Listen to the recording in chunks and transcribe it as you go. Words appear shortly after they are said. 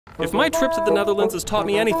If my trip to the Netherlands has taught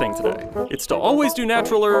me anything today, it's to always do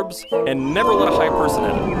natural herbs and never let a high person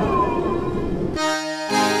in it.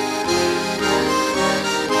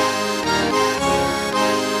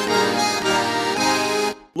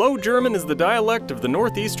 Low German is the dialect of the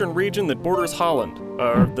northeastern region that borders Holland,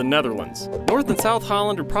 the Netherlands. North and South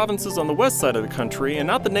Holland are provinces on the west side of the country and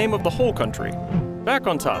not the name of the whole country. Back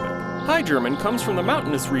on topic. High German comes from the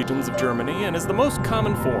mountainous regions of Germany and is the most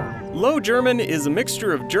common form. Low German is a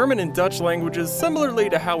mixture of German and Dutch languages, similarly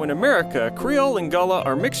to how in America, Creole and Gullah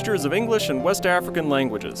are mixtures of English and West African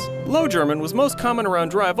languages. Low German was most common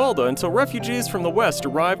around Dryvalda until refugees from the west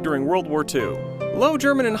arrived during World War II. Low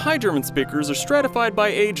German and High German speakers are stratified by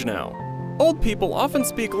age now. Old people often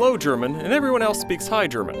speak Low German and everyone else speaks High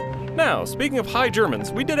German. Now, speaking of High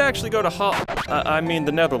Germans, we did actually go to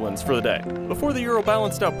the Netherlands for the day. Before the euro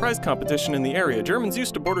balanced out price competition in the area, Germans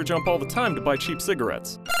used to border jump all the time to buy cheap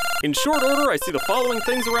cigarettes. In short order, I see the following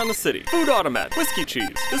things around the city. Food automat, whiskey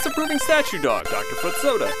cheese, disapproving statue dog, Dr. Foot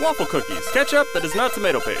soda, waffle cookies, ketchup that is not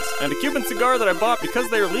tomato paste, and a Cuban cigar that I bought because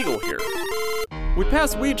they are legal here. We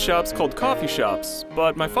pass weed shops called coffee shops,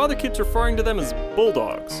 but my father keeps referring to them as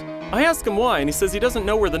bulldogs. I ask him why, and he says he doesn't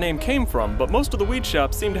know where the name came from, but most of the weed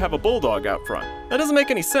shops seem to have a bulldog out front. That doesn't make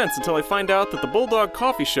any sense until I find out that the Bulldog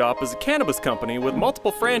Coffee Shop is a cannabis company with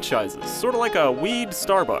multiple franchises, sort of like a weed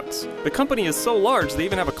Starbucks. The company is so large they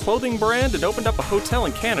even have a clothing brand and opened up a hotel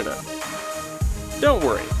in Canada. Don't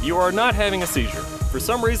worry, you are not having a seizure. For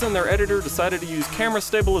some reason, their editor decided to use camera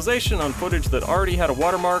stabilization on footage that already had a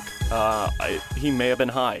watermark. He may have been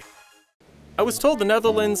high. I was told the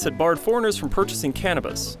Netherlands had barred foreigners from purchasing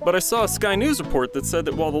cannabis, but I saw a Sky News report that said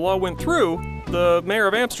that while the law went through, the mayor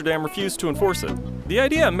of Amsterdam refused to enforce it. The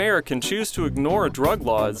idea a mayor can choose to ignore a drug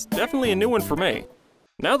law is definitely a new one for me.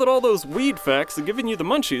 Now that all those weed facts have given you the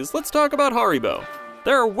munchies, let's talk about Haribo.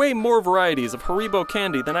 There are way more varieties of Haribo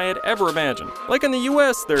candy than I had ever imagined. Like in the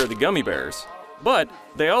US, there are the gummy bears. But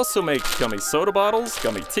they also make gummy soda bottles,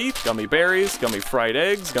 gummy teeth, gummy berries, gummy fried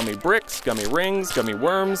eggs, gummy bricks, gummy rings, gummy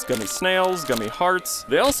worms, gummy snails, gummy hearts.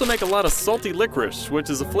 They also make a lot of salty licorice, which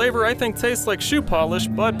is a flavor I think tastes like shoe polish,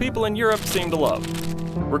 but people in Europe seem to love.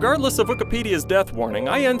 Regardless of Wikipedia's death warning,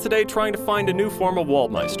 I end today trying to find a new form of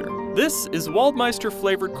Waldmeister. This is Waldmeister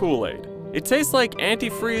flavored Kool-Aid. It tastes like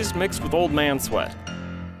antifreeze mixed with old man sweat.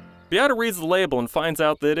 Beata reads the label and finds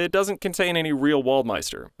out that it doesn't contain any real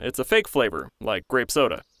Waldmeister. It's a fake flavor, like grape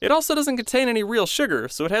soda. It also doesn't contain any real sugar,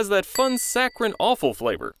 so it has that fun, saccharine, awful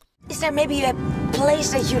flavor. Is there maybe a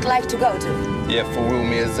place that you'd like to go to? Yeah, for real,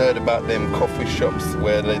 me has heard about them coffee shops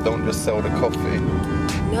where they don't just sell the coffee.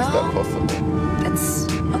 No. Is that possible? That's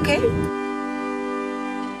okay.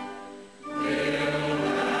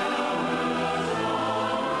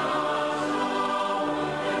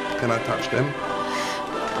 Can I touch them?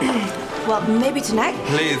 Well, maybe tonight.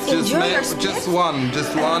 Please, just one.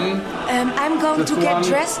 I'm going to get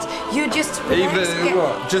dressed. You just relax, even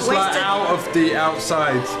what? Just like out of the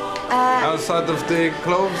outside. Outside of the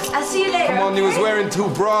clothes. I'll see you later. Come on, okay? you was wearing 2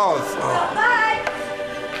 bras. Oh. Bye.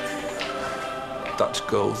 Dutch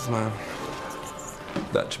girls, man.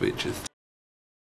 Dutch bitches.